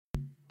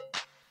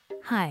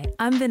Hi,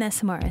 I'm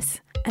Vanessa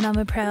Morris, and I'm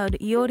a proud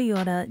Yorta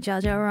Yorta,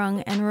 Dja Dja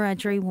Wurrung and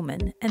Wiradjuri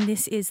woman, and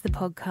this is the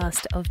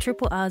podcast of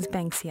Triple R's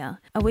Banksia,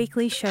 a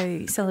weekly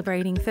show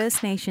celebrating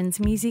First Nations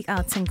music,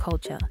 arts and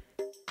culture.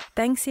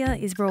 Banksia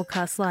is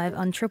broadcast live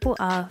on Triple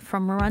R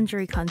from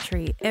Wiradjuri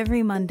country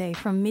every Monday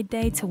from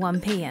midday to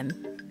 1 p.m.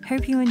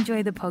 Hope you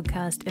enjoy the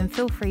podcast and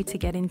feel free to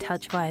get in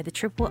touch via the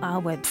Triple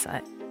R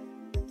website.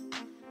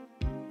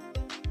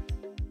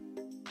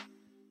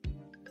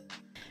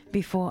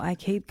 Before I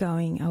keep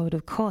going, I would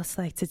of course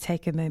like to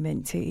take a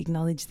moment to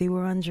acknowledge the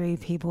Wurundjeri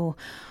people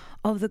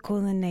of the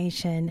Kulin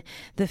Nation,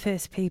 the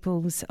first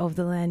peoples of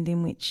the land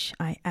in which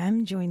I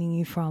am joining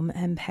you from,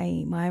 and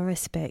pay my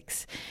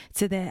respects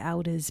to their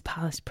elders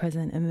past,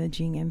 present,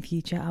 emerging and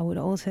future. I would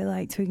also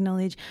like to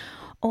acknowledge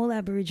all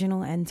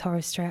Aboriginal and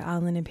Torres Strait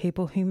Islander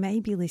people who may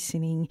be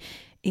listening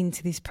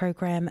into this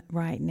program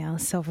right now.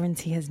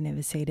 Sovereignty has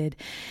never ceded,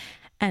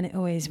 and it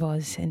always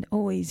was and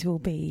always will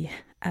be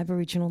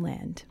Aboriginal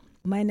land.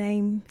 My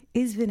name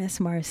is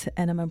Vanessa Morris,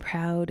 and I'm a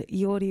proud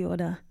Yorta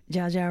Yorta,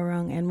 Dja Dja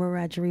Wurrung and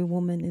Wiradjuri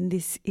woman, and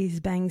this is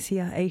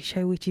Banksia, a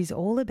show which is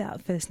all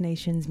about First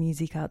Nations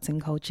music, arts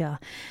and culture.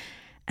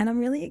 And I'm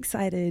really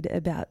excited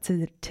about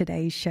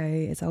today's show,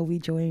 as I'll be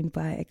joined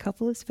by a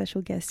couple of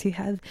special guests who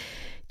have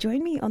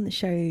joined me on the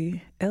show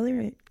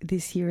earlier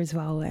this year as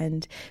well.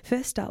 And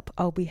first up,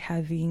 I'll be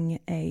having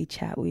a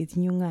chat with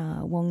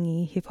Nyunga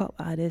Wongi, hip-hop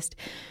artist,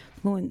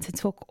 Flewnt, to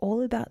talk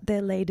all about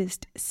their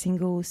latest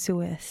single,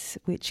 Souwess,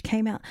 which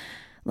came out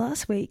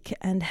last week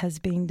and has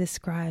been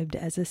described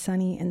as a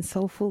sunny and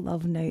soulful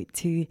love note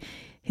to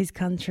his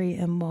country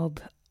and mob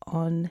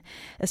on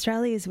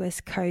Australia's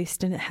west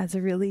coast, and it has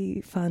a really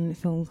fun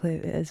film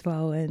clip as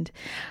well, and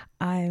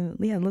I'm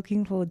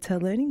looking forward to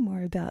learning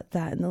more about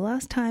that. And the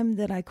last time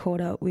that I caught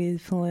up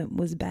with Flewnt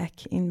was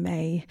back in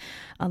May,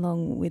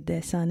 along with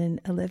their son, an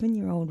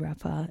 11-year-old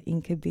rapper,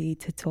 Inkaby,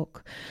 to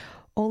talk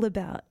all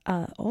about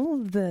all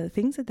of the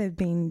things that they've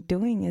been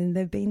doing, and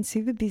they've been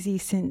super busy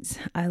since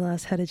I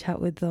last had a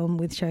chat with them,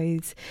 with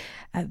shows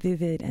at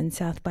Vivid and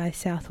South by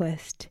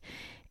Southwest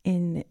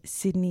in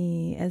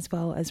Sydney, as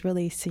well as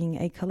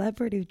releasing a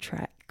collaborative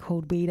track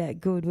called We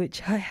That Good,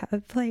 which I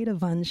have played a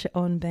bunch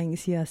on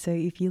Banksia. So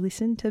if you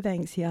listen to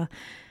Banksia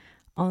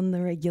on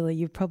the regular,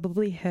 you've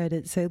probably heard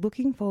it. So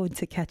looking forward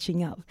to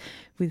catching up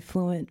with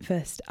Flewnt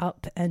first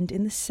up. And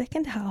in the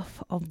second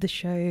half of the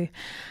show,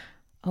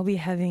 I'll be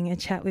having a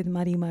chat with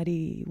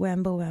Maree,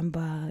 Wamba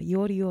Wamba,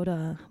 Yorta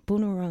Yorta,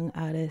 Bunurong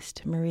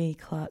artist Maree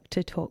Clarke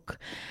to talk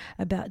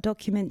about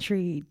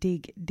documentary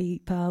Dig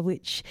Deeper,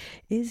 which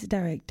is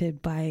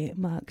directed by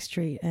Mark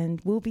Street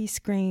and will be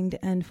screened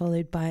and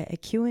followed by a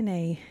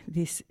Q&A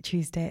this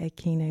Tuesday at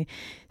Kino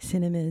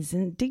Cinemas.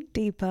 And Dig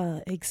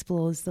Deeper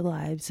explores the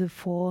lives of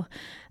four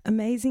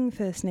amazing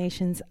First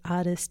Nations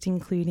artists,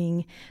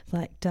 including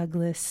Black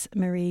Douglas,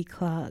 Maree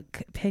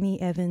Clarke, Penny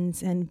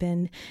Evans and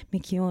Ben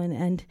McEwen,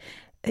 and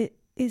it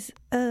is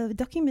a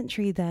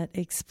documentary that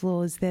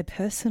explores their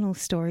personal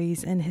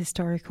stories and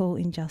historical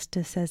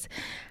injustice as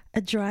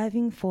a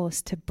driving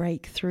force to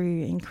break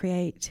through and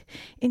create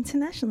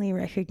internationally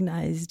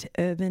recognised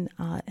urban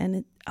art,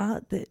 and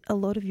art that a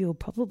lot of you are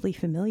probably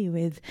familiar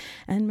with.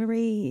 And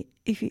Maree,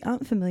 if you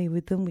aren't familiar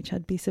with them, which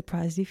I'd be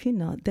surprised if you're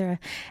not,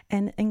 they're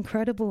an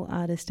incredible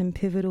artist and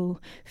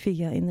pivotal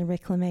figure in the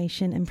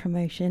reclamation and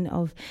promotion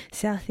of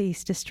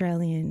Southeast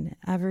Australian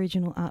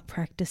Aboriginal art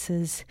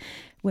practices,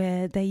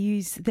 where they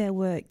use their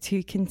work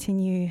to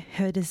continue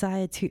her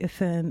desire to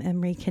affirm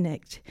and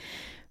reconnect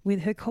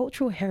with her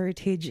cultural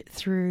heritage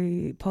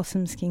through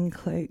possum skin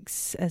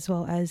cloaks, as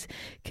well as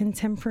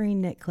contemporary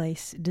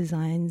necklace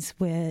designs,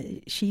 where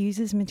she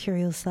uses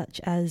materials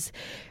such as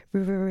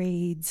river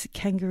reeds,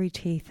 kangaroo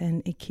teeth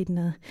and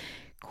echidna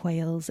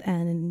quails,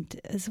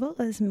 and as well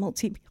as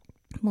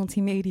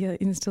multimedia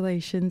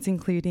installations,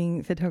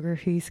 including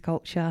photography,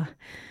 sculpture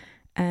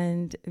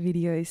and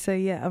video. So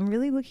yeah, I'm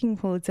really looking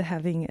forward to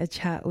having a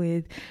chat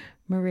with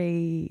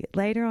Maree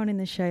later on in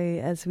the show,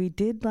 as we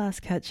did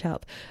last catch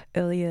up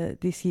earlier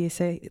this year.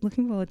 So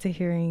looking forward to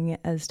hearing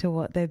as to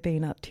what they've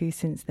been up to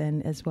since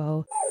then as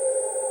well.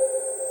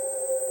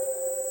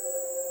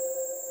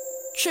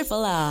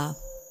 Triple R.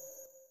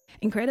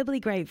 Incredibly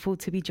grateful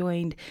to be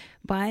joined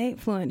by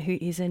Flewnt, who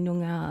is a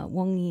Noongar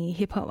Wongi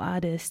hip-hop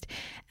artist,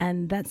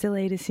 and that's the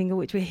latest single,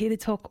 which we're here to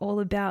talk all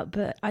about.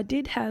 But I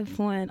did have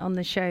Flewnt on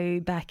the show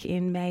back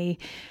in May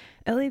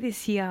earlier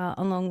this year,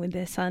 along with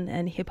their son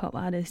and hip-hop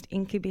artist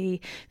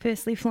Inkaby.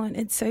 Firstly, Flewnt,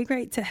 it's so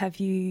great to have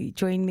you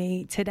join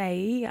me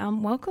today.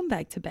 Welcome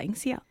back to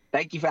Banksia.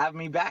 Thank you for having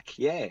me back.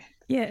 Yeah,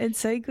 it's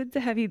so good to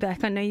have you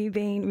back. I know you've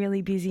been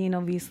really busy, and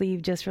obviously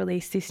you've just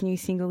released this new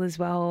single as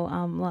well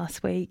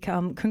last week.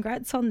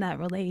 Congrats on that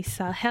release.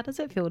 How does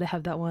it feel to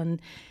have that one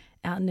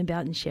out and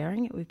about and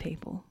sharing it with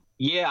people?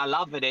 Yeah, I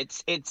love it.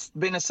 It's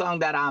been a song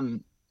that I've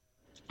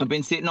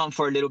been sitting on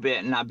for a little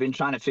bit, and I've been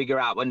trying to figure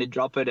out when to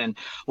drop it and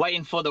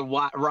waiting for the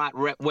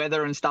right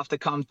weather and stuff to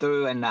come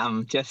through,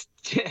 and just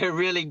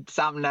really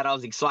something that I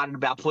was excited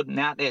about putting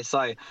out there.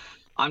 So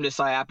I'm just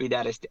so happy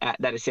that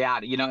it's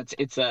out. You know,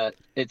 it's a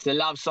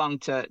love song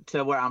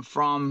to where I'm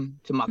from,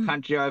 to my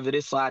country over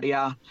this side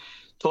here,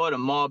 to the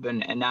mob,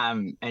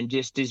 and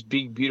just this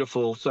big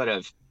beautiful sort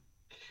of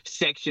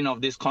section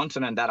of this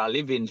continent that I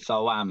live in.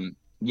 So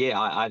yeah,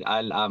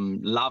 I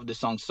love the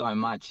song so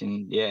much,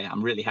 and yeah,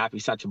 I'm really happy.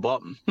 Such a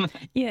bop.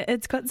 Yeah,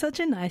 it's got such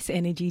a nice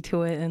energy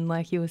to it, and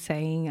like you were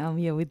saying,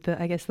 yeah, with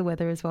the I guess the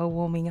weather as well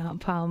warming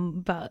up.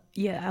 But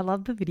yeah, I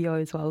love the video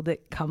as well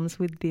that comes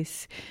with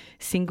this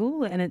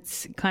single, and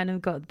it's kind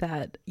of got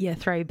that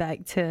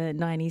throwback to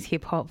 90s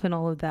hip hop and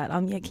all of that.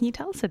 Yeah, can you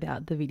tell us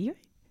about the video?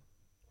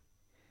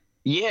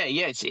 Yeah,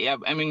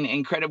 I mean,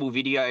 incredible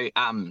video.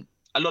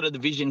 A lot of the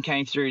vision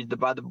came through the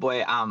brother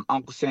boy,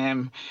 Uncle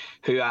Sam,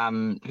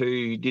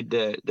 who did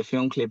the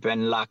film clip,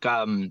 and like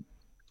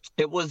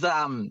it was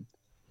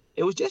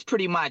it was just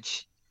pretty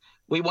much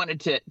we wanted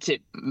to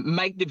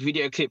make the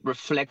video clip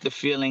reflect the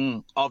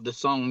feeling of the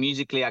song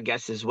musically, I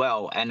guess, as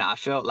well. And I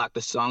felt like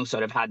the song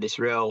sort of had this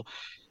real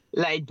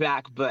laid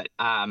back but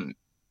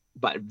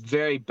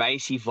very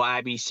bassy,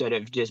 vibey sort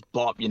of just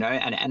bop, you know,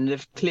 and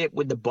the clip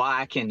with the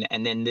bike and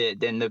then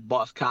the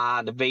boss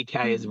car, the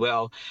VK as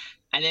well.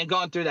 And then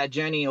going through that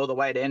journey all the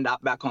way to end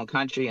up back on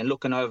country and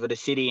looking over the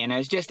city. And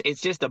it's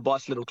just a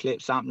boss little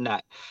clip, something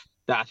that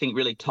I think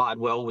really tied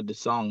well with the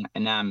song.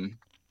 And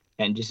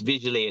just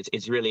visually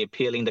it's really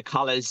appealing. The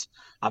colors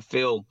I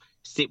feel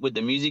sit with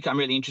the music. I'm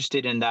really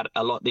interested in that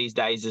a lot these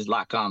days, is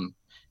like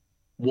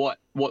what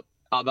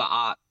other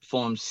art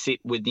forms sit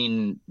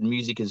within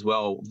music as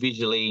well,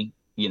 visually,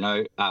 you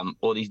know,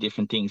 all these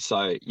different things.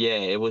 So yeah,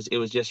 it was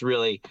just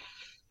really,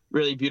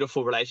 really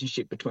beautiful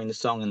relationship between the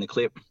song and the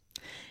clip.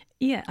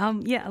 Yeah,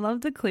 I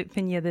love the clip,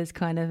 and yeah, there's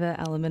kind of an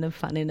element of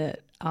fun in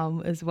it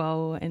as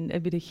well, and a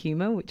bit of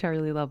humour, which I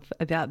really love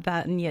about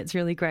that. And yeah, it's a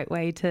really great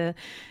way to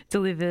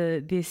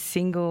deliver this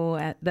single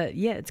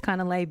it's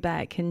kind of laid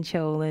back and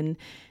chill, and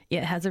yeah,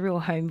 it has a real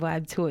home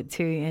vibe to it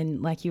too.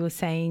 And like you were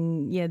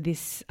saying, yeah,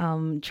 this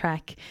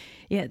track,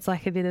 yeah, it's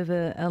like a bit of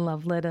a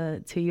love letter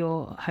to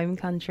your home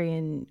country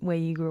and where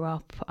you grew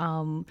up.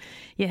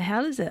 Yeah,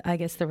 how does it, I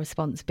guess, the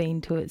response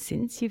been to it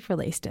since you've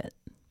released it?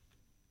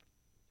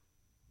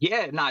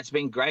 Yeah, no, it's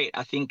been great.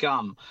 I think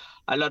a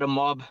lot of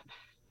mob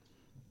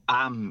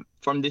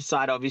from this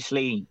side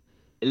obviously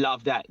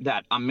love that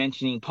I'm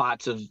mentioning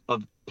parts of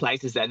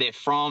places that they're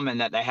from and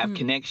that they have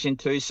connection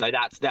to. So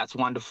that's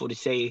wonderful to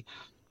see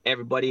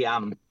everybody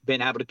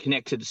being able to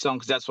connect to the song,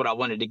 because that's what I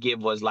wanted to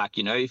give, was like,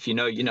 you know, if you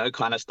know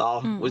kind of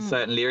style with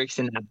certain lyrics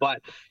in that.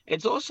 But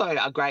it's also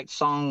a great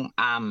song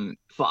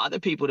for other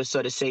people to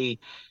sort of see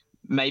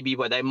maybe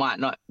what they might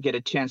not get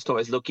a chance to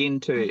always look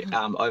into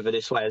over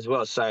this way as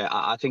well. So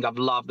I think I've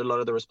loved a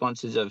lot of the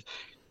responses of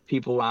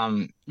people,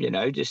 you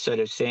know, just sort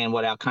of seeing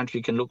what our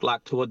country can look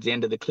like towards the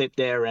end of the clip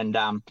there, and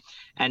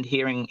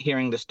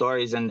hearing the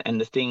stories and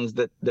the things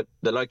that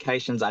the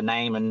locations I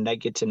name, and they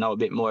get to know a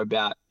bit more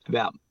about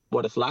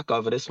what it's like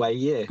over this way.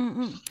 Yeah.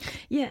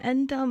 Yeah,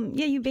 and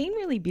you've been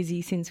really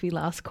busy since we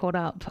last caught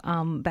up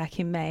back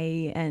in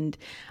May, and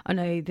I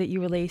know that you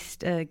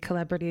released a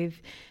collaborative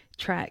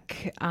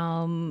track,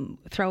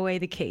 Throw Away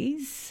the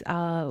Keys,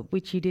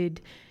 which you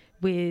did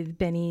with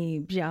Benny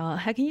Bjar.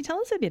 How can you tell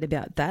us a bit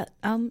about that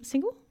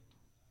single?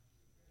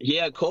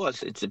 Yeah, of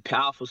course. It's a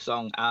powerful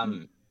song,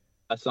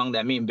 a song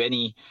that me and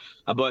Benny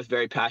are both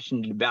very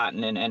passionate about,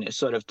 and it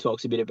sort of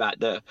talks a bit about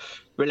the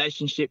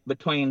relationship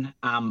between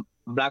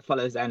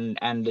blackfellas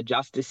and the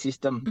justice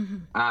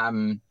system.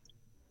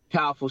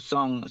 Powerful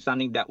song,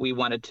 something that we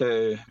wanted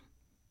to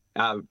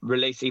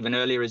release even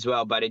earlier as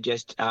well, but it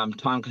just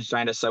time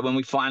constrained us. So when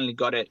we finally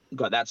got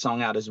that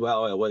song out as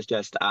well, it was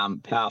just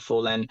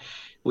powerful. And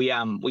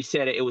we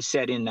said it was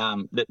set in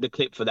the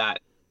clip for that,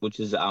 which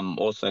is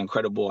also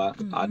incredible.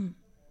 I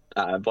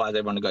advise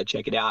everyone to go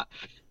check it out.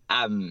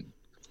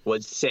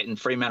 Was set in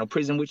Fremantle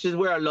Prison, which is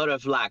where a lot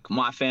of like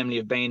my family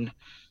have been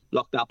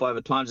locked up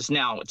over times.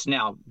 It's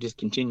now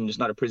discontinued. It's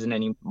not a prison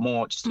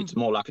anymore. It's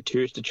more like a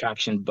tourist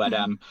attraction. But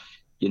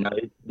you know,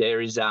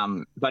 there is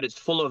but it's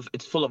full of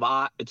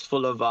art. It's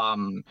full of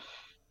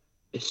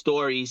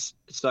stories.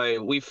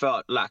 So we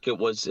felt like it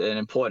was an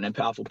important and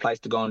powerful place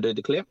to go and do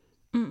the clip.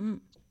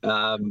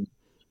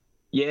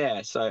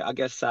 Yeah. So I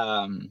guess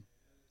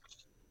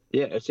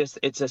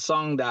it's a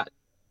song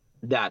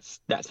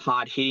that's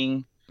hard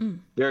hitting,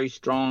 very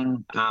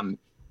strong,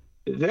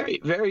 very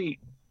very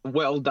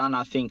well done,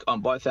 I think,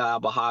 on both our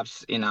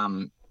behalves in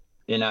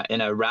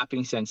a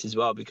rapping sense as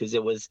well, because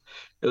it was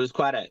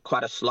quite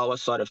a slower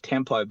sort of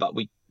tempo, but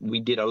we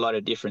did a lot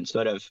of different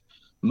sort of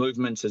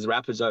movements as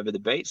rappers over the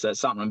beat. So it's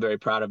something I'm very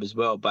proud of as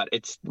well. But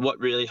it's what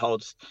really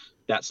holds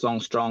that song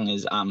strong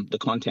is the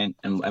content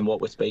and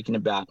what we're speaking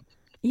about.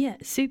 Yeah,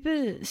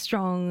 super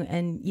strong,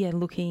 and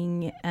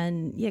looking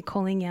and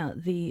calling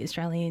out the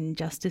Australian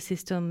justice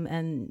system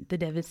and the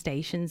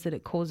devastations that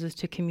it causes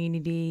to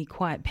community,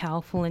 quite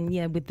powerful. And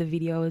with the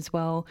video as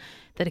well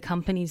that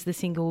accompanies the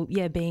single,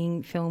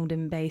 being filmed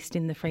and based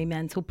in the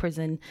Fremantle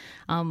prison.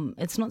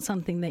 It's not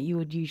something that you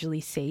would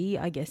usually see,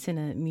 I guess, in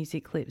a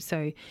music clip.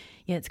 So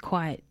it's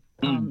quite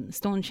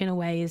staunch in a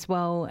way as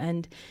well.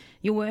 And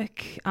your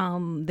work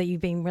that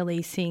you've been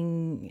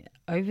releasing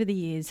over the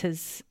years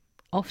has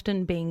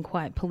often been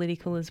quite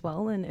political as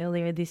well. And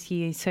earlier this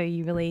year, so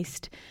you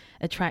released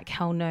a track,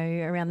 Hell No,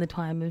 around the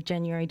time of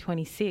January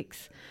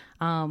 26.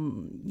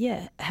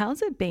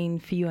 How's it been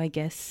for you, I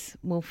guess?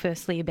 Well,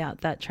 firstly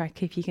about that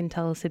track, if you can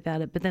tell us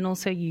about it, but then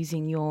also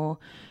using your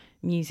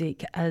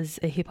music as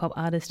a hip-hop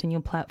artist and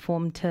your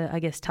platform to, I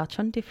guess, touch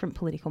on different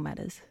political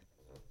matters.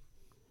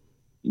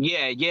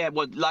 Yeah.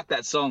 Well, like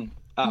that song,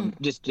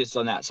 just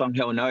on that song,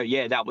 Hell No.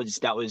 Yeah, that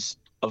was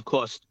of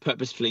course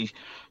purposefully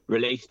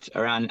released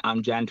around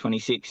Jan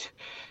 26,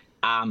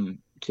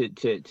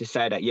 to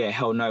say that, yeah,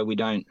 hell no, we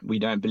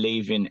don't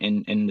believe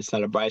in the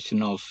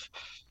celebration of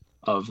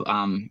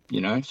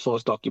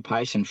forced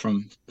occupation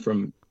from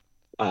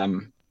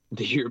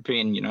the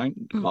European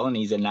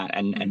colonies and that,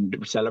 and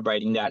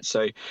celebrating that.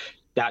 So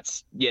that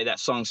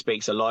song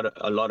speaks a lot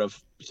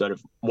of sort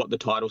of what the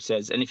title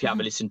says. And if you have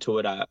a listen to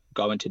it, I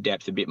go into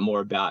depth a bit more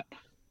about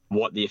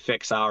what the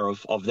effects are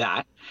of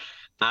that.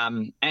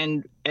 And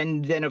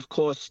then of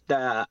course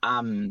the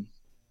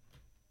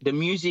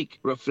music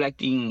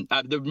reflecting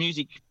the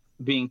music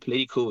being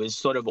political has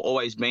sort of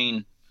always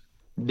been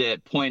the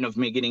point of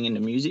me getting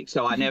into music.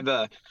 So I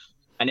never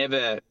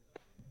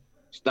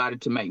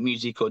started to make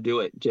music or do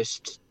it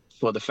just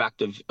for the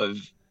fact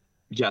of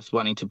just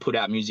wanting to put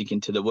out music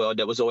into the world.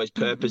 There was always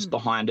purpose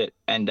behind it,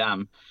 and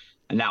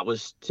that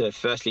was to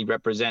firstly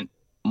represent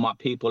my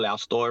people, our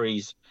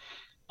stories,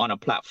 on a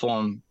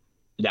platform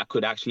that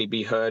could actually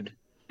be heard.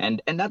 And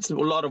that's a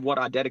lot of what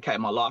I dedicate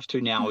my life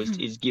to now,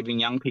 is giving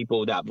young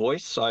people that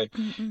voice. So,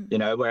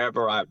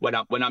 wherever when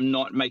I'm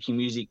not making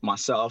music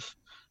myself,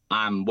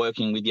 I'm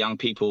working with young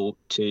people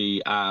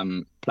to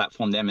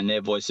platform them and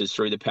their voices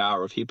through the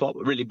power of hip hop.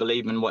 I really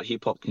believe in what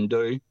hip hop can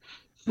do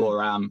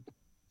for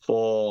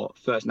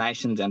First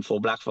Nations and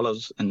for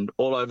blackfellas and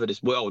all over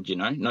this world.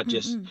 Not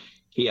just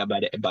here,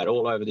 but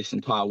all over this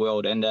entire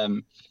world.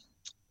 And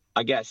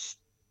I guess,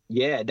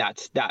 yeah,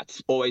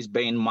 that's always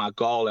been my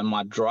goal and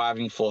my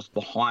driving force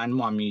behind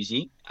my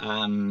music.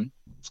 And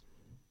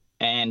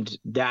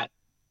that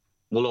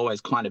will always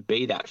kind of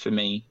be that for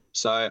me.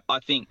 So I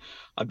think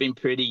I've been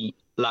pretty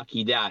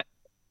lucky that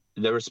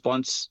the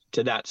response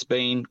to that's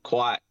been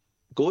quite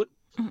good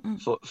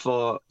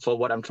for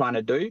what I'm trying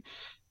to do.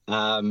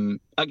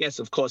 I guess,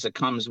 of course, it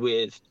comes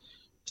with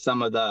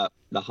some of the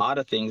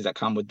harder things that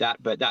come with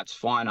that, but that's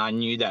fine. I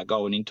knew that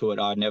going into it.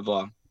 I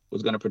never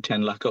was going to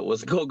pretend like it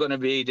was all going to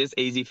be just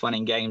easy fun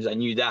and games. I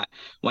knew that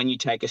when you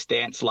take a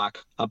stance, like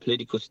a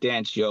political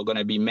stance, you're going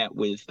to be met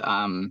with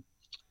some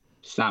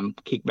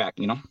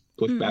kickback,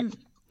 pushback.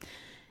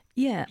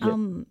 Yeah,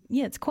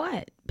 it's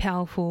quite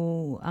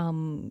powerful.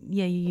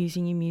 You're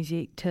using your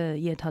music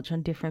to touch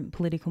on different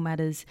political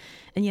matters,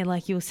 and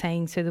like you were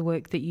saying, so the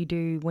work that you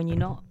do when you're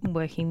not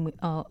working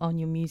on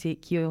your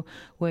music, you're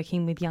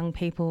working with young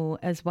people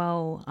as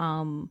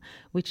well,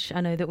 which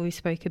I know that we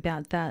spoke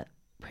about that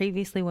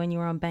previously when you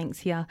were on Banks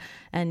here,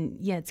 and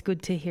it's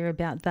good to hear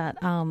about that.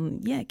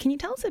 Can you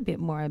tell us a bit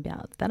more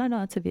about that? I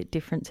know it's a bit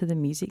different to the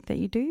music that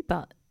you do,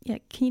 but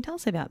can you tell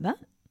us about that?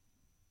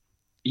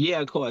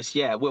 Yeah, of course.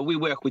 Yeah, well, we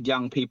work with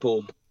young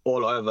people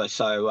all over,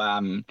 so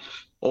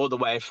all the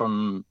way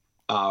from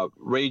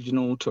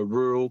regional to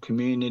rural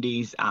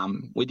communities,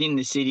 within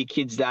the city,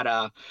 kids that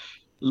are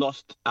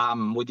lost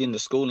within the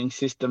schooling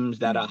systems,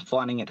 that are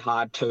finding it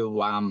hard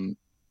to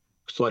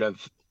sort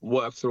of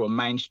work through a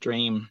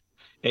mainstream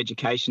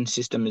education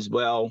system as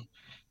well,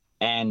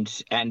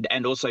 and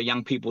also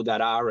young people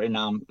that are in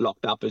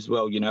locked up as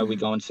well. We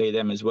go and see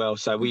them as well.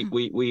 So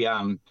we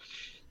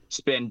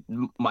spend,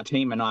 my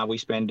team and I, we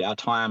spend our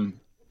time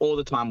all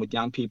the time with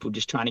young people,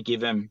 just trying to give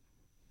them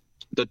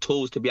the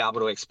tools to be able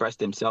to express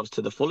themselves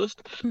to the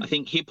fullest. I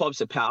think hip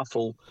hop's a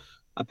powerful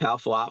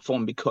art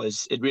form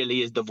because it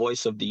really is the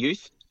voice of the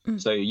youth.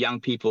 So young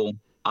people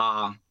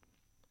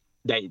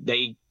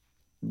they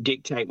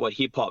dictate what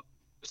hip hop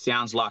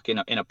sounds like in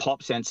a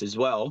pop sense as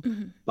well,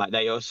 but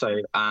they also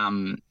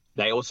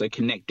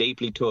connect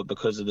deeply to it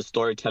because of the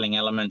storytelling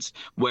elements,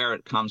 where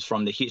it comes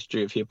from, the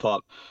history of hip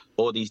hop,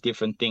 all these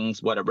different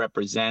things, what it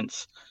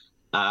represents.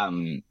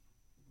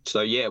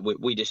 So yeah,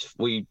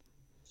 we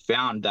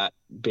found that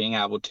being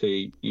able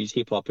to use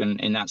hip hop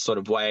in that sort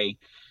of way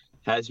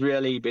has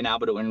really been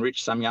able to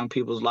enrich some young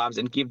people's lives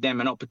and give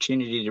them an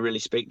opportunity to really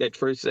speak their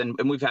truths. And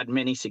we've had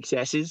many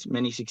success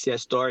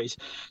stories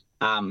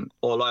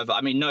all over.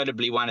 I mean,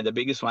 notably, one of the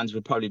biggest ones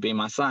would probably be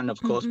my son,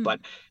 of course, but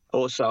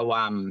also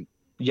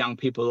young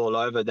people all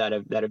over that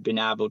have been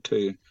able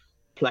to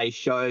play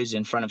shows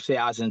in front of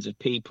thousands of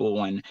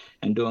people and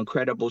do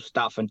incredible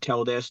stuff and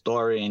tell their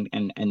story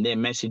and their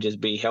messages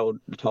be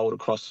told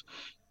across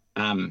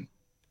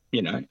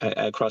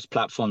across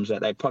platforms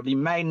that they probably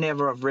may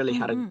never have really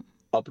had an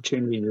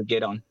opportunity to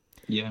get on.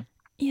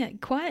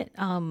 Quite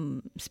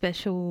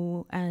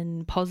special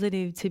and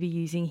positive to be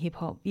using hip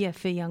hop,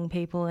 for young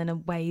people in a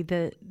way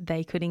that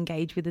they could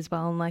engage with as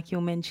well. And like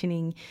you're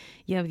mentioning,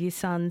 with your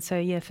son.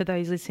 So for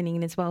those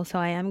listening as well. So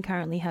I am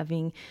currently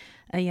having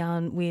a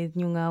yarn with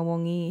Nyunga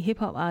Wongi,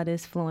 hip-hop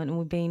artist Flewnt, and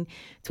we've been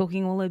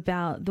talking all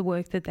about the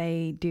work that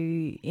they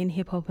do in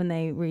hip-hop, and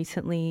they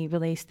recently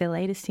released their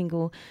latest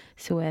single,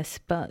 Souwess.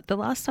 But the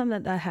last time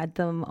that I had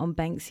them on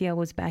Banksia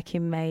was back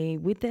in May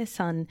with their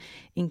son,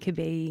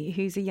 Inkabi,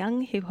 who's a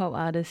young hip-hop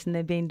artist, and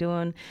they've been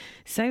doing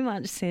so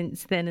much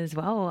since then as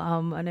well.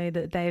 I know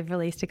that they've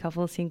released a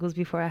couple of singles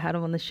before I had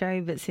them on the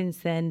show, but since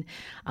then,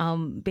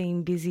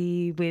 been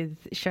busy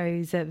with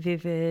shows at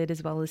Vivid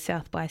as well as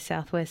South by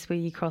Southwest, where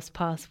you cross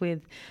paths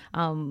with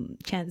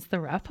Chance the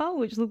Rapper,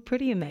 which looked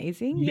pretty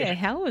amazing. Yeah,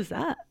 how was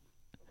that?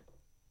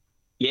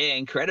 Yeah,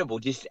 incredible.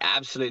 Just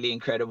absolutely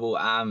incredible.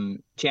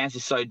 Chance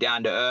is so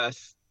down to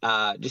earth,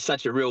 just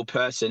such a real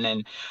person.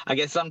 And I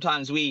guess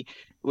sometimes we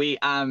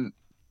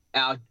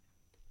our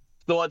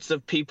thoughts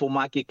of people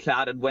might get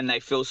clouded when they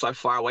feel so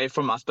far away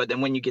from us. But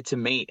then when you get to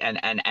meet and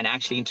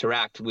actually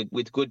interact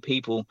with good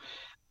people,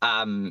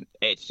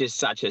 it's just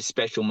such a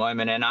special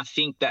moment. And I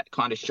think that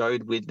kind of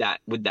showed with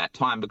that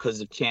time,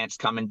 because of Chance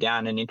coming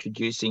down and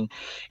introducing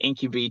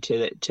Incubi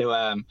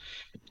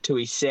to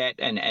his set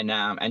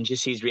and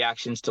just his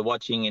reactions to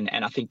watching,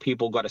 and I think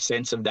people got a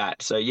sense of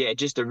that. So yeah,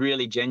 just a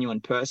really genuine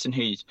person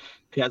who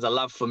has a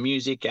love for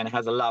music and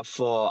has a love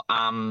for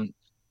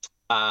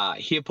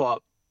hip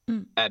hop.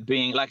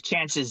 Being like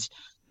Chance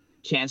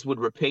would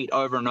repeat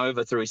over and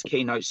over through his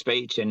keynote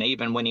speech, and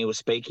even when he was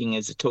speaking,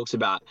 as it talks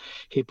about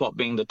hip hop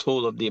being the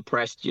tool of the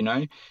oppressed,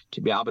 to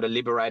be able to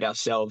liberate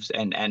ourselves,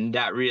 and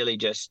that really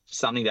just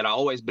something that I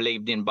always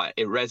believed in, but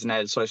it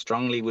resonated so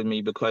strongly with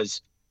me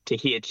because to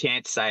hear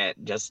Chance say it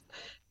just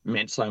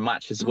meant so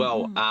much as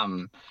well.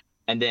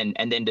 And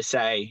then to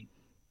say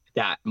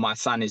that my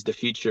son is the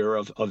future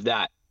of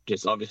that,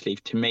 just obviously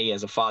to me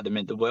as a father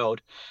meant the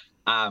world.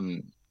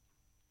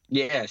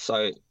 Yeah,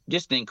 so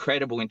just an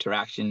incredible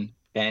interaction,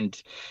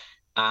 and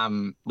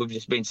we've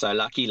just been so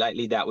lucky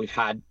lately that we've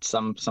had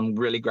some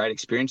really great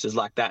experiences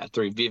like that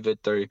through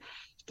Vivid, through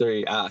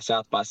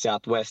South by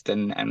Southwest,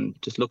 and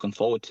just looking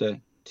forward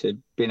to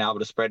being able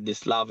to spread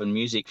this love and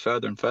music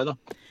further and further.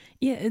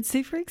 Yeah, it's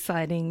super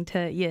exciting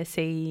to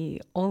see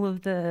all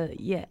of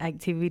the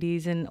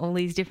activities and all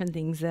these different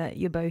things that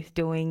you're both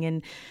doing.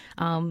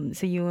 And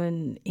so you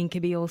and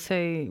Inkabi also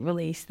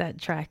released that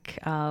track,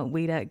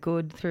 We That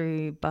Good,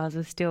 through Bars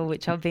of Steel,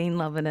 which I've been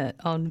loving it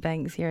on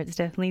Banks here. It's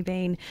definitely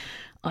been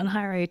on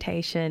high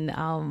rotation.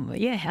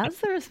 How's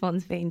the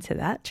response been to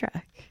that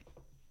track?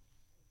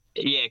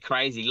 Yeah,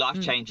 crazy,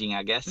 life-changing,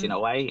 I guess, in a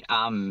way.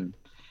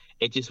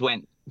 It just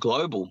went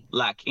global,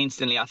 like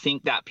instantly. I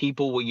think that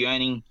people were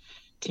yearning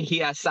to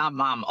hear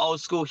some old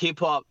school hip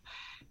hop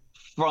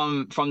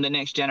from the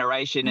next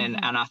generation,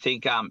 and I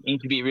think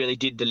Incubi really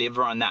did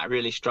deliver on that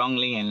really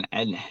strongly, and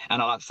I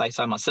like to say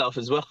so myself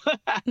as well.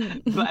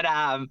 But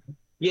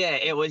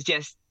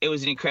it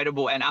was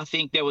incredible, and I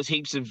think there was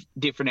heaps of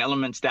different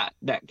elements that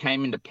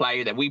came into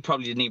play that we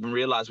probably didn't even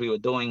realize we were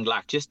doing,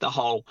 like just the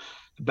whole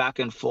back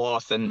and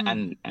forth,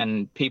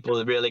 and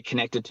people really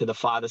connected to the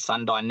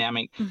father-son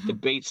dynamic, the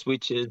beat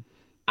switches,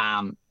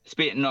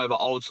 spitting over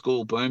old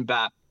school boom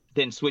bap,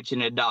 then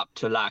switching it up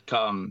to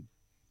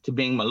to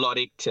being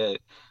melodic, to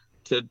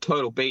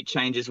total beat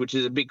changes, which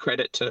is a big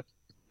credit to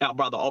our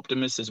brother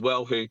Optimus as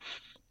well, who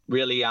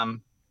really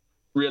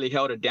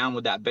held it down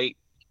with that beat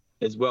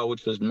as well,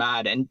 which was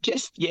mad. And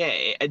just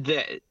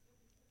the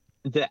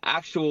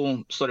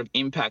actual sort of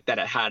impact that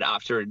it had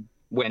after it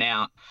went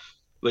out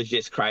was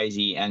just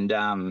crazy, and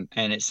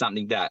it's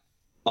something that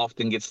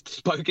often gets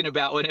spoken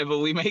about whenever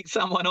we meet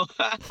someone.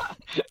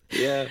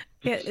 Yeah,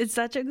 it's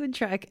such a good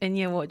track,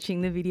 and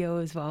watching the video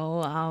as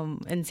well,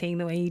 and seeing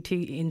the way you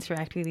two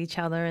interact with each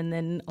other, and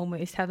then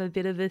almost have a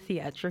bit of a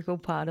theatrical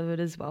part of it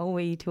as well,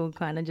 where you two are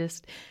kind of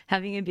just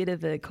having a bit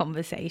of a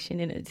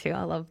conversation in it too.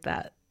 I love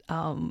that.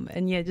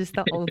 Just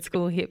the old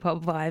school hip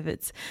hop vibe.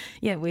 It's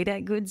We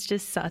That Good's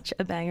just such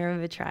a banger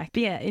of a track.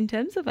 But in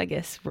terms of, I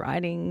guess,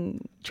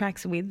 writing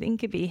tracks with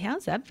Inkabi,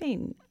 how's that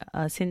been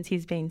since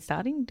he's been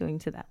starting doing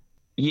to that?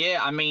 Yeah,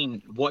 I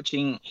mean,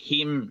 watching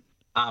him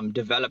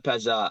develop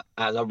as a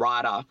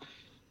writer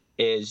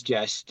is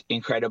just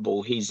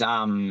incredible. His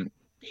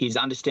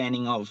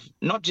understanding of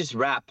not just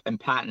rap and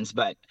patterns,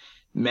 but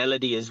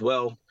melody as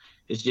well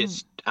is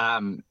just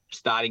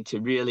starting to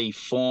really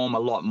form a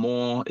lot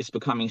more. It's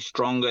becoming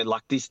stronger.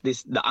 Like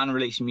the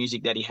unreleased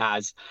music that he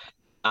has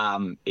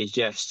is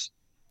just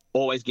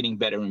always getting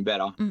better and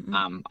better.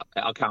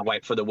 I can't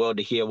wait for the world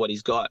to hear what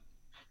he's got.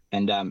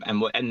 And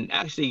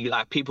actually,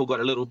 like, people got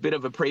a little bit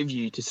of a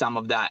preview to some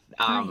of that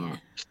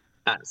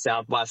at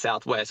South by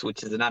Southwest,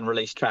 which is an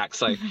unreleased track.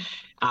 So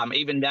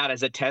even that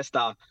as a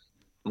tester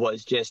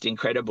was just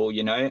incredible,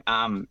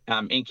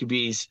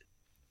 Incubi's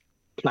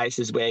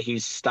places where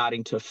he's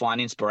starting to find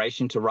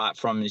inspiration to write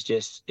from is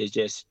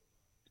just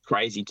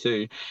crazy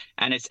too.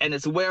 And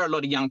it's where a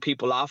lot of young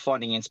people are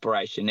finding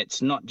inspiration.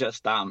 It's not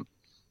just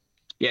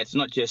it's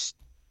not just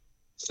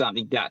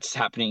something that's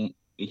happening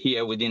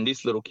here within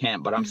this little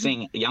camp, but I'm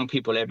seeing young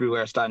people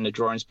everywhere starting to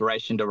draw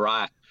inspiration to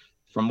write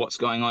from what's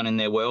going on in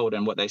their world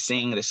and what they're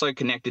seeing. They're so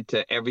connected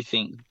to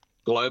everything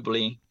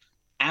globally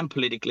and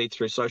politically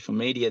through social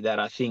media that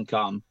I think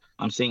I'm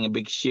I'm seeing a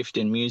big shift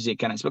in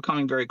music, and it's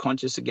becoming very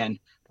conscious again,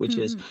 which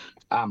is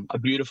a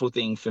beautiful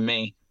thing for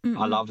me.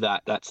 I love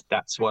that.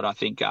 That's what I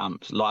think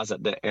lies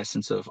at the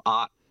essence of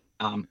art,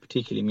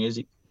 particularly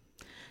music.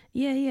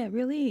 Yeah,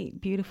 really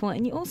beautiful.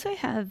 And you also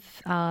have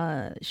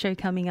a show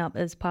coming up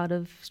as part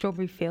of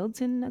Strawberry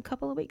Fields in a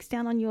couple of weeks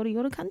down on Yorta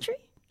Yorta country.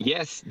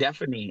 Yes,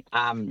 definitely.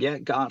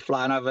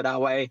 Flying over that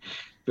way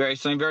very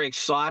soon. Very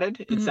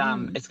excited.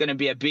 It's going to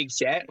be a big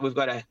set. We've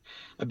got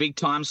a big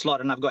time slot,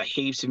 and I've got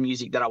heaps of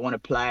music that I want to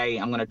play.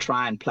 I'm going to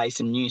try and play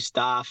some new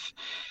stuff.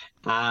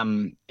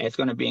 It's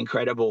going to be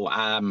incredible.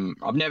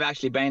 I've never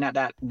actually been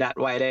at that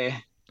way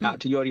there. Out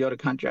to Yorta Yorta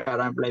country, I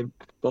don't believe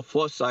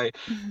before. So,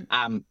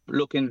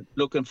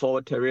 looking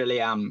forward to really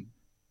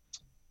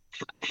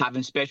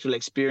having special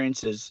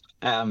experiences.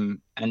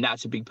 And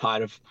that's a big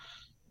part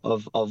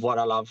of what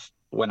I love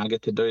when I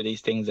get to do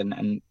these things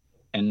and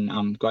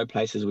go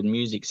places with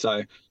music. So,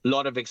 a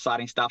lot of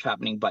exciting stuff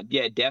happening. But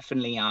yeah,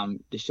 definitely,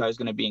 the show's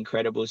going to be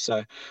incredible.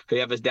 So,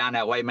 whoever's down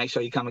that way, make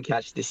sure you come and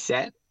catch this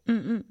set.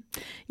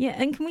 Yeah,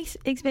 and can we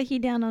expect you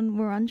down on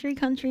Wurundjeri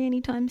country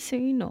anytime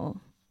soon, or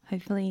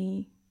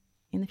hopefully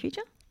in the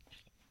future?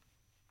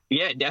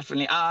 Yeah,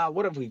 definitely.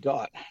 What have we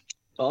got?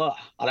 Oh,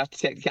 I'll have to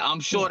check. I'm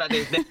sure that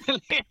there's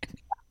definitely.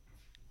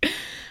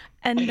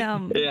 And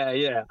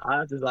yeah. I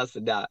have to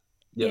listen to that.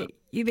 Yeah,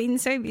 you've been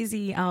so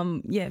busy.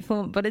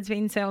 But it's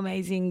been so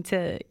amazing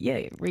to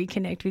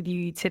reconnect with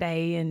you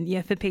today,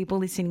 and for people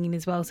listening in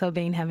as well. So I've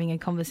been having a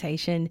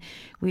conversation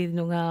with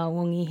Noongar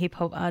Wongi hip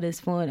hop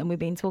artist Flewnt, and we've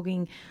been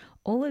talking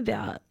all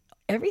about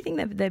everything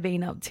that they've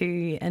been up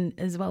to, and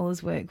as well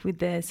as work with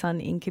their son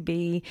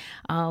Inkaby,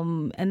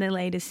 and their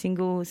latest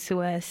single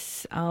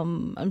Souwess.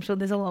 I'm sure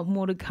there's a lot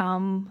more to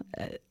come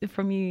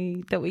from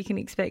you that we can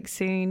expect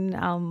soon.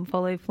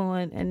 Follow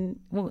Flewnt and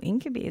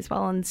Inkaby as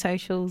well on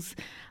socials.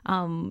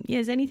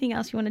 Is there anything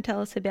else you want to tell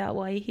us about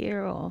while you're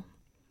here, or?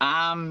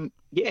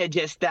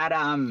 Just that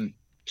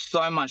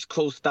so much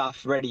cool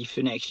stuff ready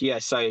for next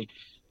year. So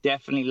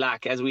definitely,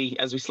 like as we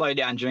slow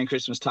down during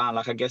Christmas time,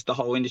 like I guess the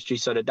whole industry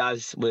sort of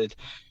does with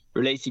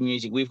releasing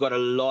music, we've got a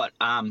lot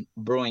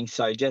brewing.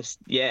 So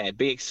just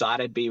be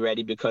excited, be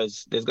ready,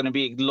 because there's going to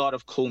be a lot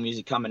of cool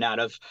music coming out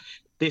of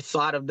this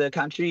side of the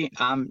country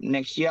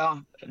next year,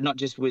 not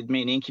just with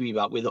me and Incubi,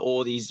 but with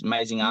all these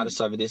amazing artists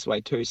over this way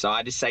too. So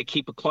I just say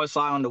keep a close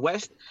eye on the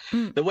West.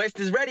 The West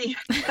is ready.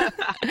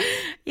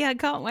 Yeah, I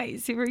can't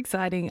wait. Super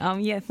exciting.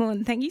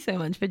 Flewnt, thank you so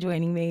much for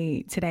joining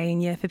me today.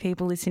 And for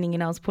people listening,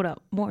 and I'll put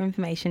up more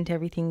information to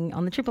everything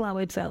on the Triple R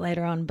website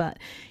later on. But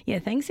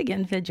thanks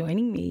again for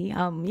joining me.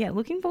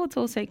 Looking forward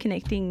to also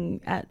connecting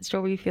at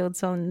Strawberry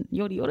Fields on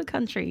Yorta Yorta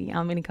country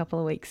in a couple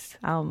of weeks.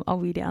 I'll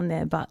be down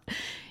there. But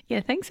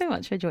thanks so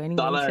much for joining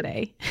me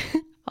today.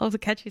 I'll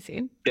catch you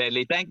soon.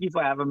 Deadly. Thank you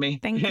for having me.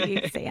 Thank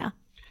you. See ya.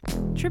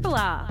 Triple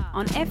R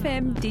on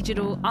FM,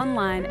 digital,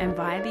 online and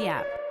via the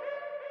app.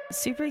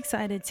 Super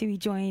excited to be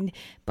joined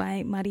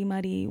by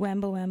Maree,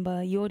 Wamba,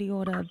 Yorta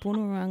Yorta,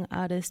 Bunurong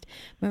artist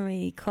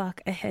Maree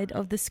Clarke ahead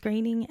of the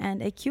screening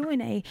and a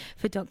Q&A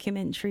for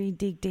documentary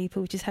Dig Deeper,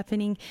 which is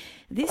happening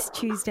this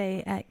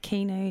Tuesday at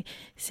Kino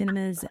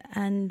Cinemas.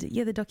 And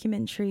the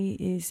documentary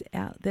is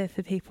out there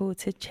for people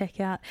to check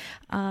out.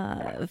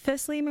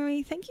 Firstly,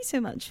 Maree, thank you so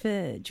much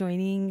for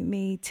joining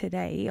me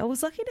today. I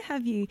was lucky to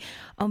have you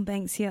on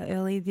Banksia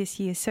earlier this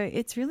year, so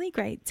it's really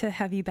great to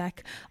have you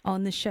back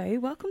on the show.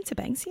 Welcome to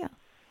Banksia.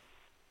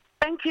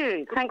 Thank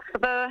you. Thanks for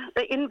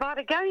the invite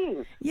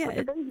again.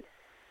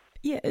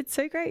 It's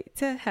so great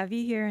to have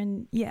you here.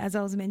 And as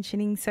I was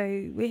mentioning,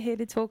 so we're here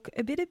to talk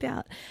a bit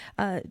about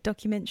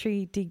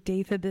documentary Dig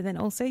Deeper, but then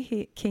also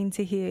keen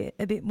to hear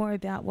a bit more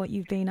about what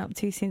you've been up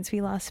to since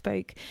we last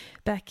spoke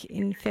back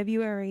in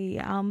February.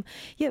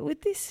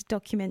 With this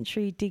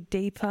documentary Dig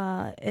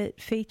Deeper, it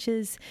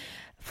features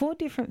 4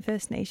 different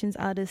First Nations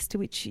artists, to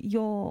which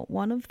you're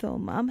one of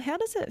them. How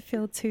does it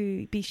feel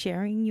to be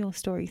sharing your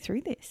story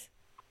through this?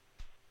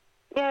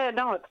 Yeah,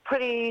 no, it's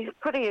pretty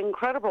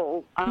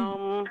incredible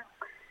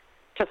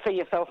to see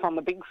yourself on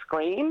the big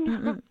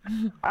screen.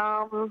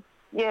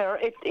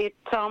 It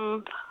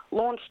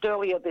launched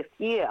earlier this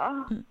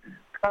year.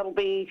 It'll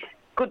be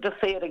good to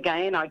see it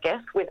again, I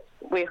guess, with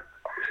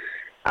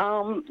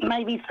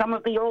maybe some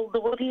of the old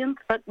audience,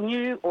 but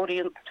new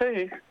audience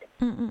too.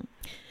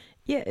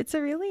 Yeah, it's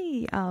a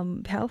really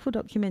powerful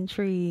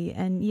documentary,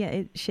 and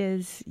it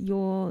shares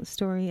your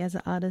story as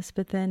an artist,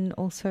 but then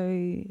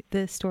also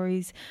the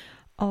stories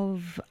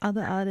of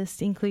other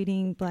artists,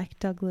 including Black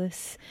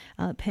Douglas,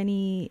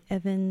 Penny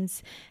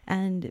Evans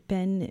and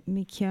Ben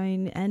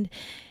McKeown. And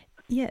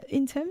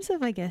in terms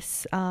of, I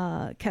guess,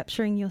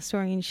 capturing your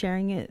story and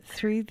sharing it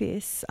through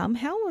this,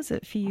 how was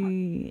it for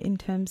you in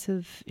terms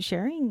of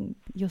sharing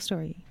your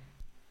story?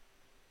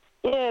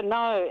 Yeah,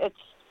 no,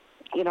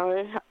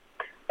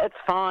 it's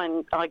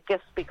fine, I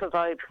guess, because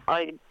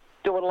I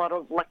do a lot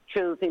of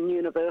lectures in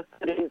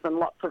universities and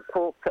lots of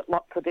talks at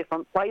lots of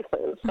different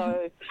places.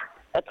 So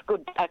it's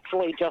good to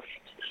actually just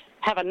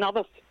have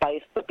another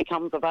space that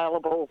becomes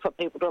available for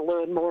people to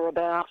learn more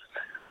about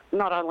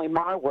not only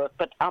my work,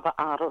 but other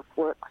artists'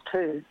 works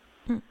too.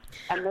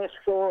 and their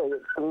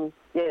stories and,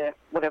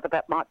 whatever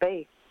that might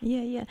be.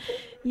 Yeah.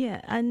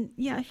 And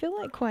I feel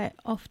like quite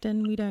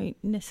often we don't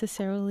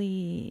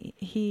necessarily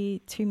hear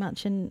too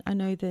much, and I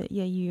know that,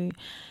 you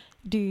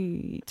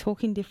do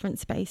talk in different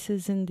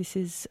spaces, and this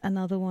is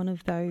another one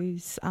of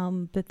those,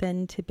 but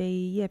then to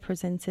be,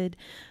 presented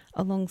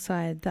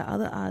alongside the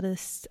other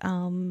artists,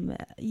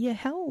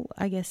 how,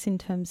 I guess, in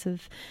terms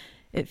of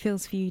it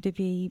feels for you to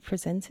be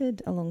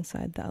presented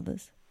alongside the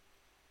others?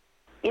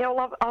 Yeah,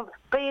 well, I've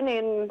been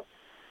in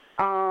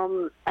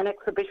an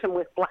exhibition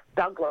with Black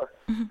Douglas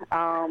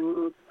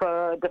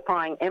for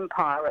Defying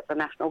Empire at the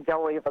National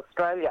Gallery of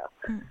Australia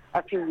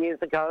a few years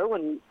ago,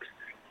 and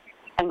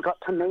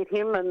got to meet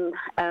him, and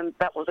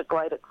that was a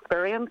great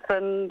experience.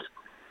 And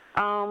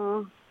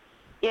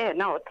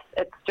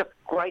it's just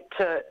great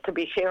to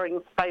be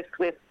sharing space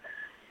with,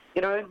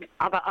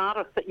 other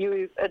artists that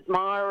you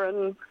admire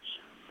and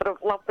sort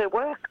of love their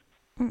work.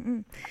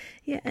 Mm-mm.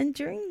 Yeah, and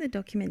during the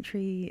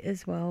documentary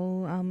as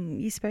well,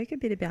 you spoke a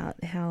bit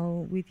about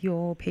how with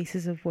your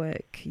pieces of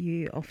work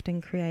you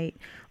often create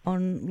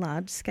on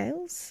large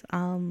scales,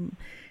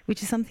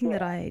 which is something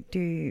that I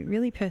do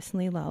really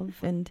personally love,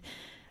 and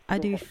I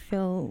do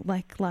feel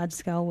like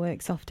large-scale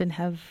works often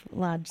have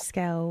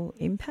large-scale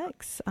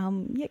impacts.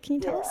 Can you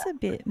tell us a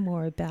bit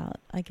more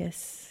about, I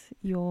guess,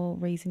 your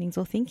reasonings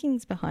or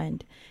thinkings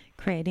behind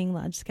creating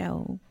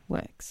large-scale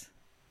works?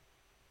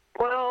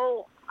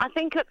 Well, I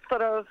think it's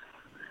sort of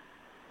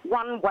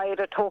one way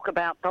to talk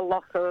about the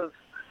loss of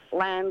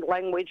land,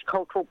 language,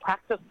 cultural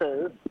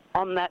practices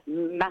on that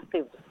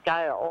massive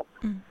scale.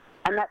 And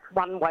that's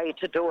one way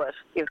to do it,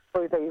 is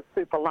through these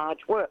super large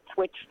works,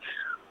 which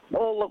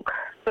all look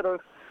sort of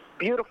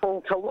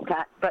beautiful to look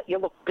at, but you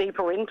look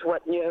deeper into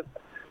it and you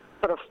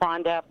sort of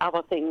find out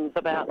other things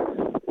about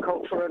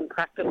culture and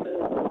practices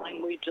and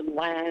language and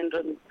land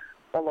and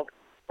all of it.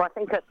 So I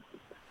think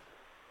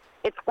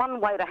it's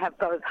one way to have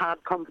those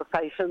hard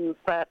conversations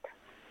that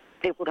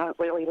people don't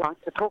really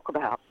like to talk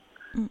about.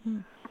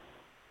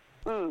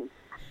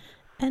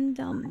 And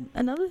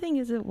another thing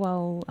is that,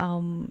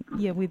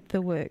 with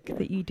the work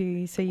that you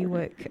do, so you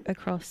work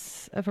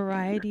across a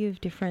variety of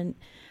different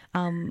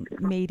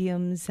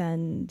mediums,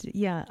 and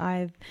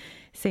I've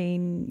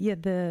seen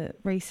the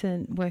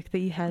recent work that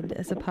you had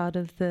as a part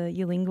of the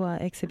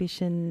Yolingwa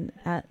exhibition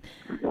at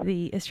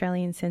the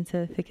Australian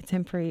Centre for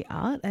Contemporary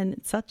Art, and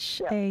it's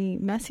such a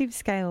massive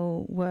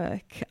scale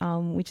work,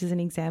 which is an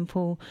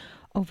example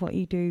of what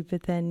you do.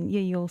 But then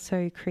you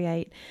also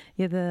create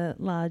the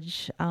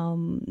large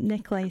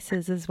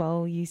necklaces as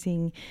well,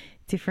 using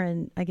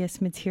different, I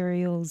guess,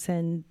 materials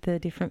and the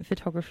different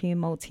photography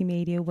and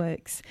multimedia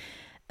works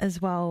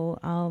as well.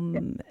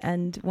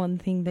 And one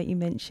thing that you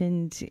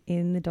mentioned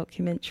in the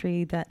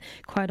documentary, that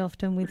quite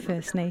often with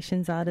First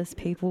Nations artists,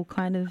 people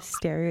kind of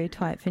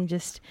stereotype and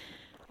just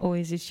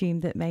always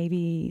assume that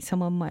maybe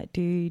someone might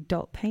do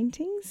dot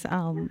paintings,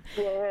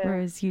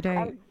 whereas you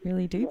don't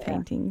really do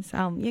paintings.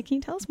 Can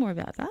you tell us more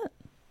about that?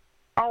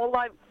 Oh,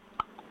 well,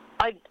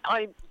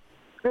 I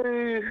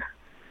do,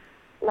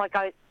 like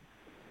I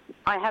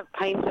have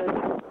painted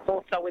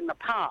also in the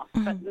past,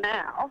 but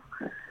now,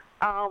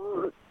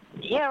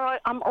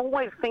 I'm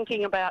always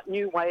thinking about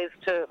new ways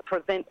to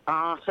present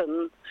art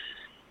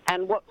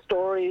and what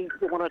stories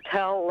you want to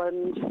tell.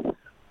 And,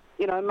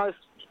 most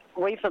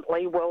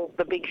recently,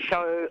 the big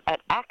show at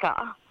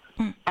ACCA.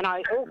 And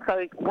I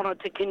also wanted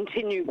to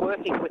continue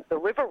working with the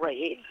River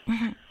Reeds,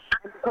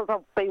 because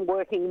I've been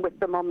working with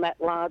them on that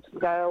large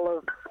scale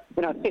of,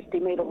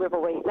 50-metre River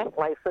Reed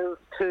necklaces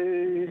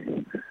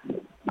to,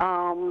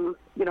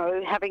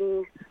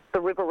 having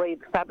the River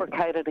Reeds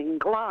fabricated in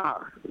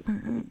glass.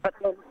 But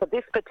then for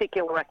this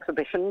particular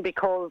exhibition,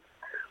 because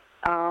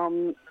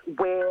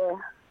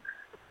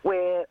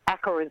where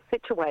ACCA is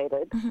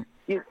situated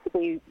used to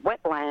be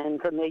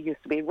wetlands and there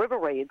used to be river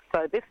reeds.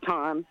 So this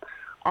time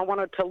I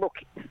wanted to look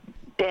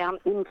down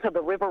into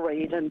the river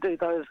reed and do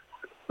those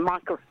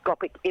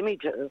microscopic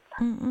images.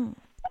 And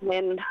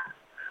then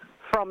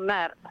from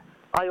that,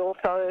 I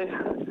also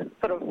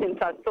sort of, since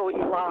I saw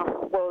you last,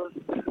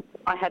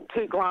 I had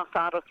 2 glass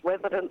artist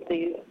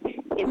residencies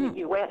in the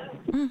US.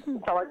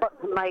 So I got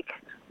to make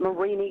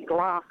Maree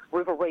glass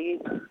river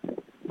reeds,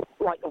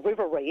 like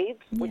river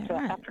reeds, which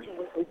are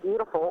absolutely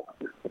beautiful.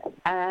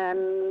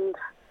 And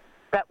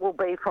that will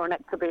be for an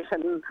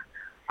exhibition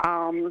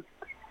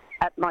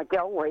at my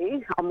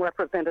gallery. I'm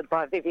represented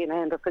by Vivian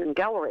Anderson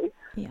Gallery.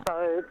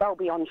 So they'll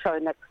be on show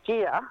next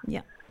year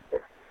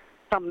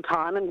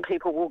sometime, and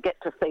people will get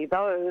to see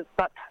those.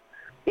 But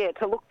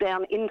to look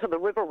down into the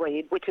river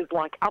reed, which is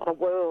like other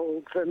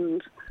worlds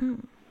and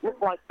look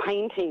like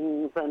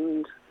paintings,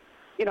 and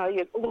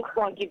it looks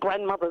like your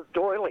grandmother's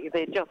doily.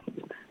 They're just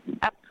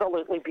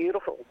absolutely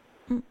beautiful.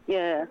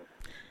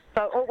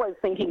 So always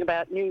thinking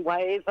about new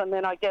ways. And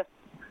then I guess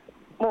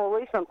more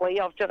recently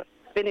I've just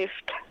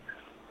finished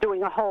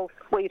doing a whole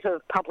suite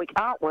of public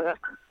artwork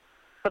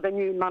for the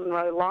new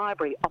Munro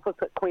Library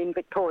opposite Queen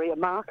Victoria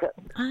Market.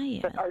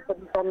 That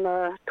opens on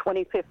the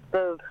 25th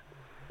of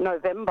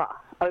November,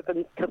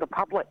 opens to the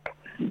public.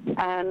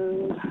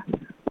 And,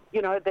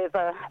 there's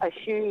a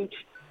huge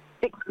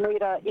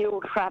 6-metre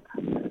eel trap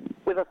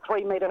with a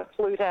 3-metre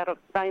flute out of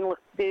stainless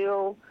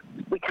steel.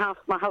 We cast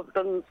my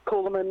husband's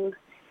Coolaman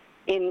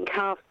in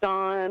cast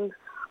iron.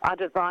 I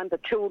designed the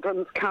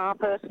children's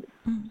carpet,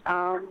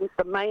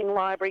 the main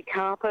library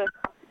carpet,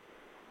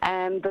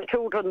 and the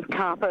children's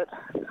carpet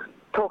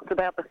talks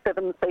about the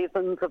 7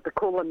 seasons of the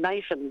Kulin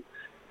Nation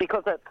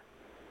because it's,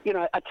 you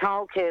know, a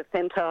childcare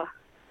centre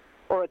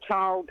or a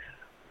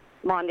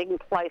child-minding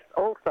place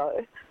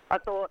also. I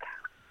thought,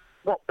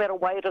 what better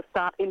way to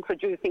start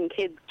introducing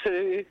kids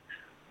to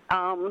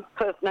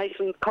First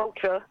Nations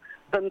culture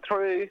than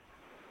through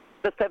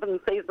the 7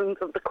 seasons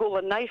of the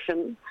Kulin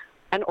Nation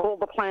and all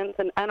the plants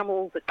and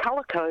animals are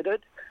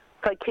colour-coded,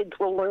 so kids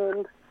will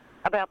learn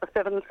about the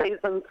 7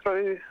 seasons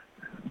through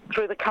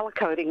the colour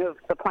coding of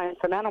the plants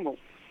and animals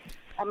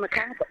on the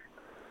carpet.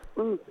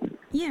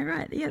 Yeah,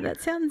 right. Yeah,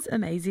 that sounds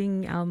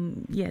amazing.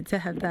 To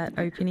have that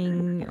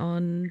opening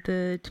on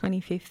the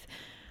 25th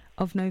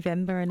of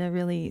November in a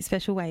really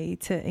special way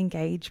to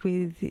engage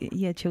with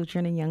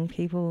children and young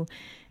people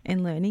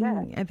and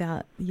learning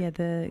about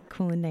the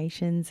Kulin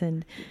Nations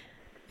and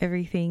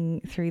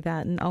everything through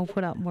that. And I'll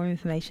put up more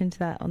information to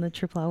that on the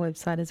Triple R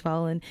website as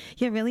well. And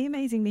really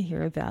amazing to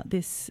hear about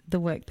the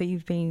work that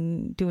you've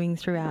been doing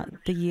throughout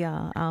the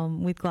year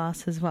with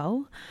glass as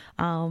well.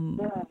 Do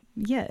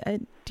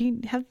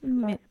you have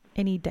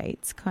any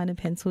dates kind of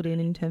penciled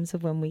in terms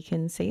of when we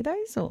can see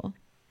those, or?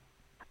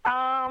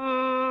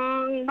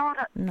 Not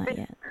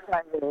yet.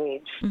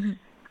 Stage. Mm-hmm.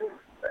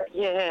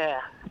 Yeah.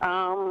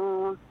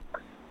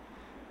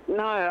 No,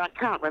 I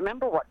can't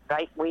remember what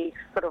date we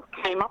sort of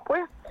came up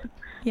with.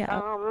 Yeah.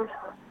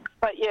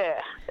 But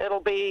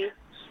it'll be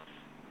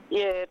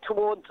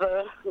towards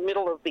the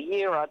middle of the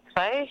year, I'd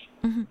say.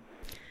 Mm-hmm.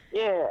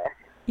 Yeah.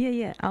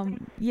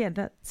 Yeah.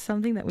 That's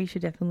something that we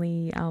should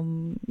definitely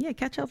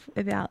catch up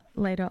about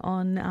later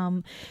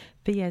on.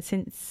 But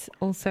since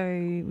also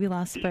we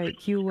last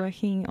spoke, you were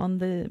working on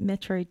the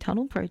Metro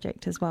Tunnel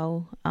project as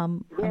well,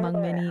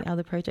 among many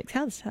other projects.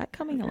 How's that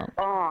coming along?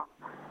 Oh,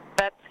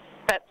 that's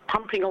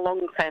pumping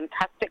along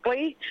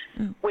fantastically.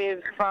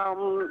 We've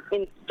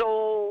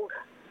installed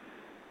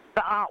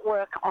the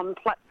artwork on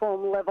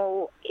platform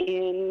level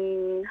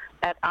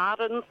at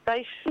Arden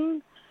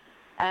Station,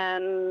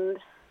 and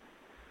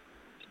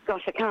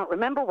gosh, I can't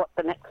remember what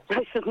the next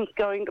station is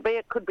going to be.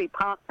 It could be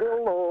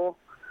Parkville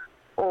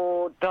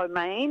or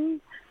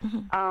Domain,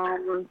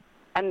 and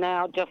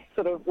now just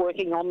sort of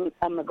working on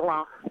the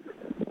glass